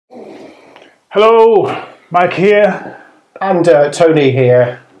Hello, Mike here. And Tony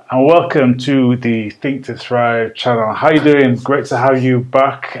here. And welcome to the Think to Thrive channel. How you doing? Great to have you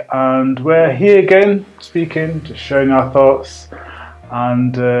back. And we're here again, speaking, just sharing our thoughts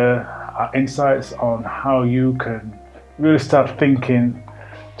and our insights on how you can really start thinking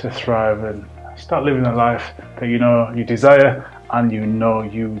to thrive and start living a life that you know you desire and you know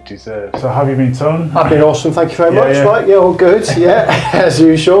you deserve. So how have you been, Tone? I've been awesome, thank you very much, Mike. Yeah, all good, as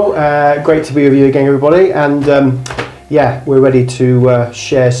usual. Great to be with you again, everybody. And yeah, we're ready to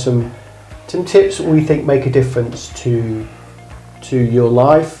share some tips that we think make a difference to your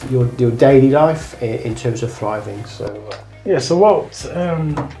life, your daily life in terms of thriving. So yeah, so what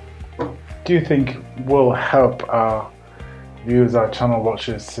do you think will help our viewers, our channel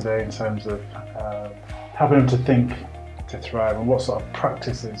watchers today in terms of helping them to think to thrive, and what sort of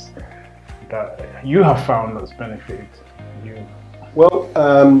practices that you have found that's benefited you? Well,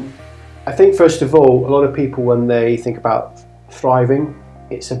 I think first of all, a lot of people, when they think about thriving,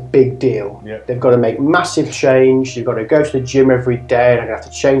 it's a big deal. Yeah. They've got to make massive change. You've got to go to the gym every day, and I'm going to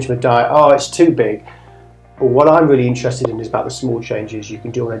have to change my diet. Oh, it's too big. But what I'm really interested in is about the small changes you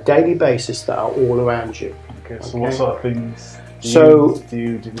can do on a daily basis that are all around you. Okay, so what sort of things do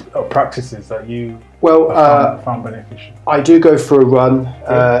you do, or practices that you found beneficial? I do go for a run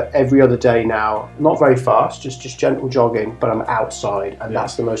every other day now. Not very fast, just gentle jogging, but I'm outside, and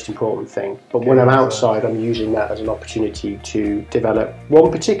that's the most important thing. But when I'm outside, I'm using that as an opportunity to develop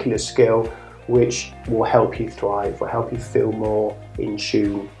one particular skill which will help you thrive, will help you feel more in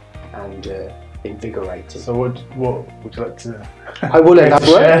tune and invigorated. So what would you like to I will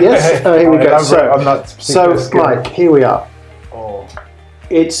elaborate, yes. Here we go. So Mike, here we are.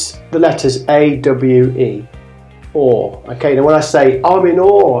 It's the letters A-W-E, awe. Okay, now when I say I'm in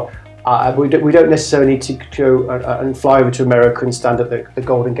awe, we don't necessarily need to go and fly over to America and stand at the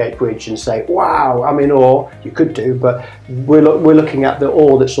Golden Gate Bridge and say, wow, I'm in awe. You could do, but we're looking at the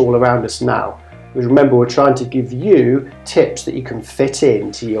awe that's all around us now. Because remember, we're trying to give you tips that you can fit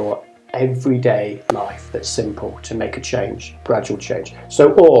into your everyday life that's simple to make a change, gradual change.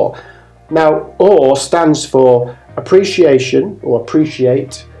 So awe. Now, awe stands for appreciation or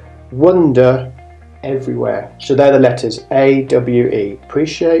appreciate, wonder, everywhere. So they're the letters A-W-E,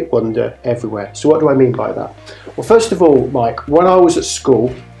 appreciate, wonder, everywhere. So what do I mean by that? Well, first of all, Mike, when I was at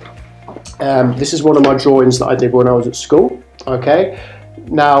school, this is one of my drawings that I did when I was at school, okay?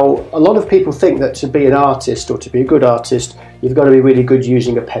 Now, a lot of people think that to be an artist or to be a good artist, you've got to be really good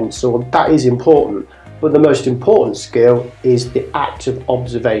using a pencil. That is important, but the most important skill is the act of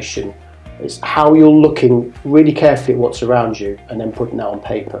observation. It's how you're looking really carefully at what's around you and then putting that on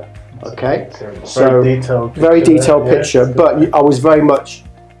paper. Okay, so very detailed picture. But I was very much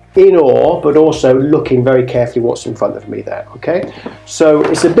in awe, but also looking very carefully what's in front of me there. Okay, so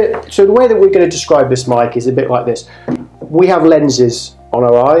it's a bit. So the way that we're going to describe this, Mike, is a bit like this. We have lenses on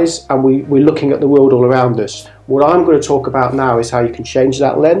our eyes, and we're looking at the world all around us. What I'm going to talk about now is how you can change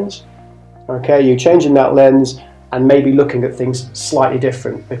that lens. Okay, you're changing that lens and maybe looking at things slightly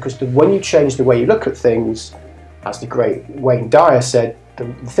different, because when you change the way you look at things, as the great Wayne Dyer said, the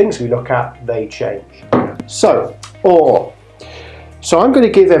things we look at, they change. So, awe. So I'm going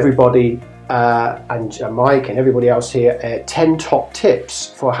to give everybody, and Mike and everybody else here, 10 top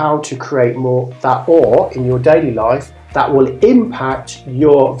tips for how to create more that awe in your daily life that will impact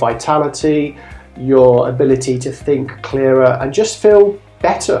your vitality, your ability to think clearer and just feel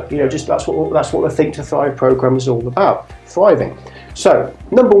better. You know, just that's what the Think to Thrive program is all about, thriving. So,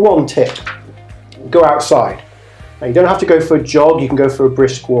 number one tip, go outside. Now, you don't have to go for a jog, you can go for a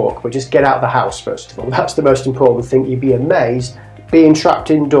brisk walk, but just get out of the house first of all. That's the most important thing. You'd be amazed, being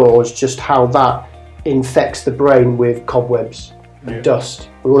trapped indoors, just how that infects the brain with cobwebs and dust.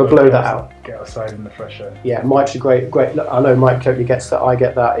 We want to blow that out. Get outside in the fresh air. Yeah, Mike's a great, I know Mike totally gets that, I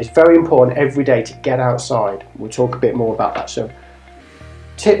get that. It's very important every day to get outside. We'll talk a bit more about that soon.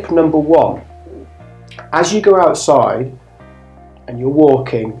 Tip number one, as you go outside and you're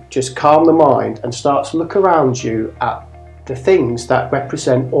walking, just calm the mind and start to look around you at the things that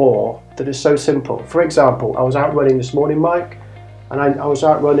represent awe that are so simple. For example, I was out running this morning, Mike, and I was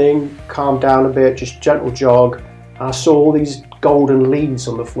out running, calmed down a bit, just gentle jog, and I saw all these golden leaves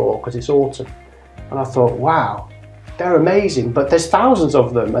on the floor because it's autumn. And I thought, wow, they're amazing, but there's thousands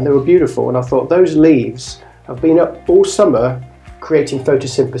of them and they were beautiful. And I thought, those leaves have been up all summer creating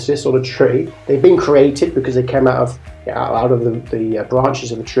photosynthesis on a tree. They've been created because they came out of the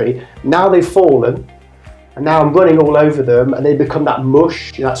branches of a tree. Now they've fallen, and now I'm running all over them, and they become that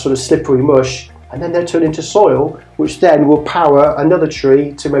mush, that sort of slippery mush, and then they're turned into soil, which then will power another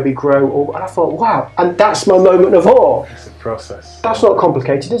tree to maybe grow. And I thought, wow, and that's my moment of awe. It's a process. That's not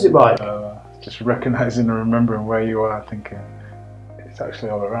complicated, is it, Mike? just recognizing and remembering where you are, thinking it's actually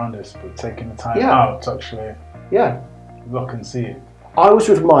all around us, but taking the time out to actually look and see it. I was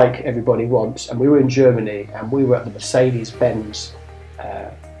with Mike, everybody, once, and we were in Germany, and we were at the Mercedes-Benz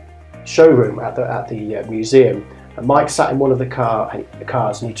showroom at the museum, and Mike sat in one of the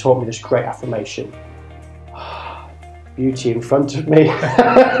cars, and he taught me this great affirmation: beauty in front of me,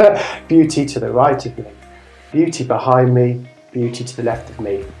 beauty to the right of me, beauty behind me, beauty to the left of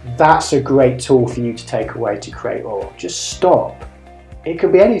me. That's a great tool for you to take away to create awe. Just stop. It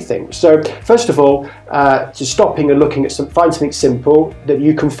can be anything. So first of all, just stopping and looking at find something simple that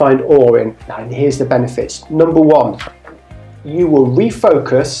you can find awe in. Now here's the benefits. Number one, you will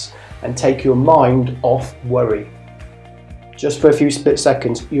refocus and take your mind off worry. Just for a few split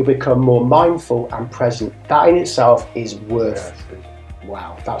seconds, you'll become more mindful and present. That in itself is worth,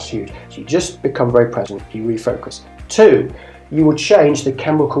 wow, that's huge. So you just become very present, you refocus. Two, you will change the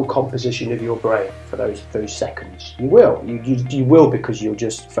chemical composition of your brain for those seconds. You will. You will, because you're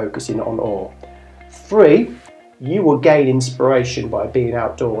just focusing on awe. Three, you will gain inspiration by being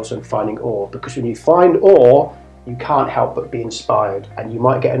outdoors and finding awe, because when you find awe, you can't help but be inspired, and you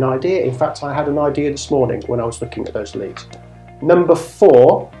might get an idea. In fact, I had an idea this morning when I was looking at those leads. Number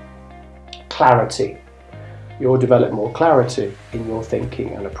four, clarity. You'll develop more clarity in your thinking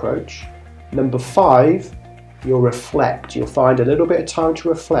and approach. Number five, you'll reflect. You'll find a little bit of time to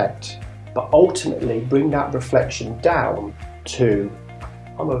reflect, but ultimately bring that reflection down to,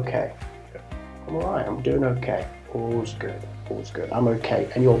 I'm okay, I'm all right, I'm doing okay, all's good, I'm okay,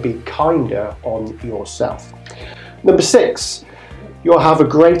 and you'll be kinder on yourself. Number six, you'll have a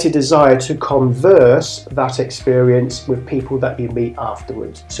greater desire to converse that experience with people that you meet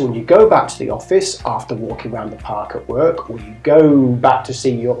afterwards. So when you go back to the office after walking around the park at work, or you go back to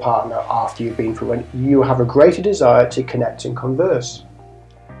see your partner after you've been for a run, you have a greater desire to connect and converse.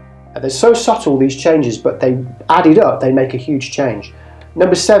 And they're so subtle, these changes, but they added up, they make a huge change.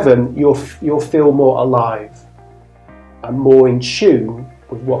 Number seven, you'll feel more alive and more in tune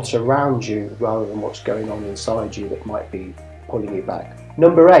with what's around you rather than what's going on inside you that might be pulling you back.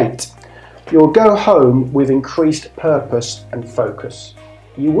 Number eight, you'll go home with increased purpose and focus.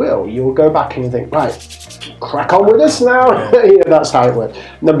 You'll go back and think, right, crack on with this now. That's how it works.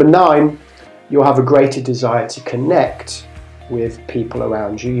 Number nine, you'll have a greater desire to connect with people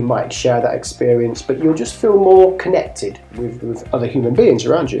around you. You might share that experience, but you'll just feel more connected with other human beings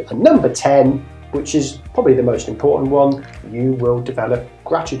around you. And number 10, which is probably the most important one, you will develop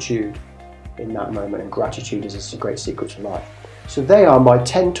gratitude in that moment, and gratitude is a great secret to life. So they are my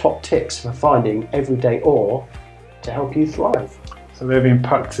 10 top tips for finding everyday awe to help you thrive. So they've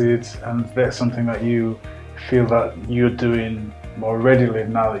impacted, and that's something that you feel that you're doing more readily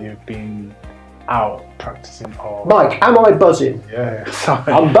now that you've been out practicing awe. Mike, am I buzzing? Yeah,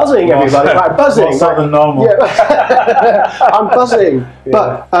 sorry. I'm buzzing, everybody. Right, buzzing. More than normal. Yeah. I'm buzzing. Yeah.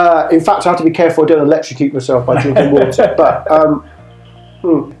 But in fact, I have to be careful I don't electrocute myself by drinking water. But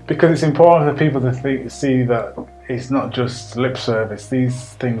because it's important for people to see that it's not just lip service.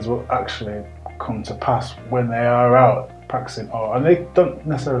 These things will actually come to pass when they are out practicing awe, and they don't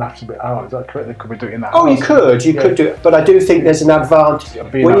necessarily have to be out. Is that correct? They could be doing that. Oh, you could do it, but I do think there's an advantage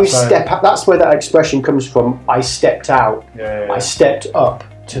when you step out. That's where that expression comes from. I stepped out. I stepped up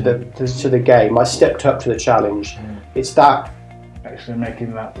to the game. I stepped up to the challenge. It's that actually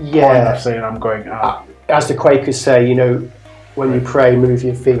making that point of saying I'm going out. As the Quakers say, when you pray, move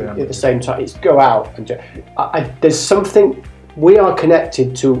your feet at the same time. It's go out and there's something. We are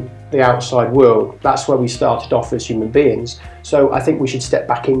connected to the outside world. That's where we started off as human beings. So I think we should step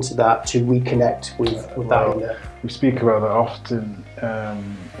back into that to reconnect with that in there. We speak about that often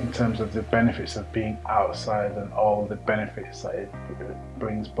in terms of the benefits of being outside and all the benefits that it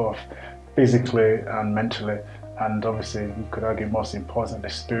brings, both physically and mentally, and obviously you could argue most importantly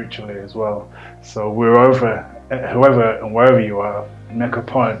spiritually as well. So whoever and wherever you are, make a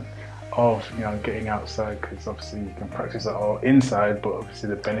point of getting outside, because obviously you can practice that all inside, but obviously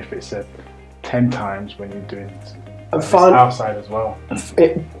the benefits are 10 times when you're doing outside as well.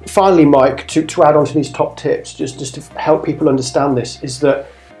 Finally, Mike, to add on to these top tips, just to help people understand this, is that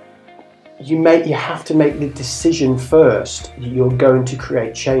you have to make the decision first. You're going to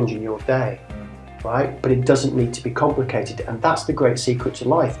create change in your day, right? But it doesn't need to be complicated, and that's the great secret to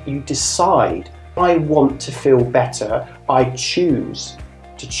life. You decide, I want to feel better. I choose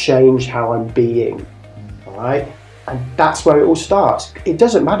to change how I'm being, all right? And that's where it all starts. It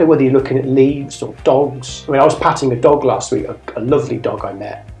doesn't matter whether you're looking at leaves or dogs. I mean, I was patting a dog last week, a lovely dog I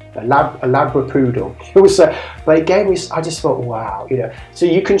met, a Labrapoodle. It was, but it gave me, I just thought, wow, So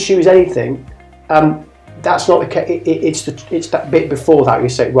you can choose anything. that's not the case. It's that bit before that you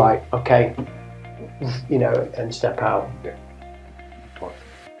say, right, okay, you know, and step out.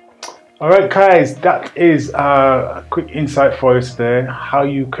 All right, guys, that is a quick insight for us today, how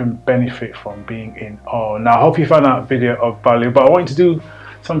you can benefit from being in awe. Now, I hope you found that video of value, but I want you to do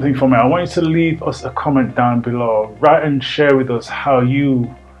something for me. I want you to leave us a comment down below. Write and share with us how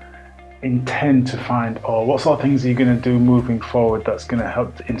you intend to find awe. What sort of things are you going to do moving forward that's going to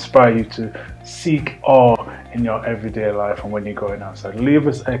help to inspire you to seek awe in your everyday life and when you're going outside? Leave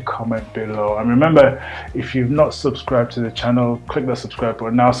us a comment below, and remember, if you've not subscribed to the channel, click the subscribe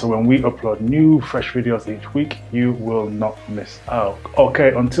button now, so when we upload new fresh videos each week, you will not miss out.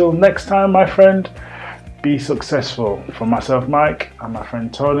 Okay, until next time, my friend, be successful. From myself, Mike, and my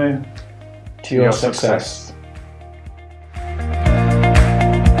friend Tony, to your success.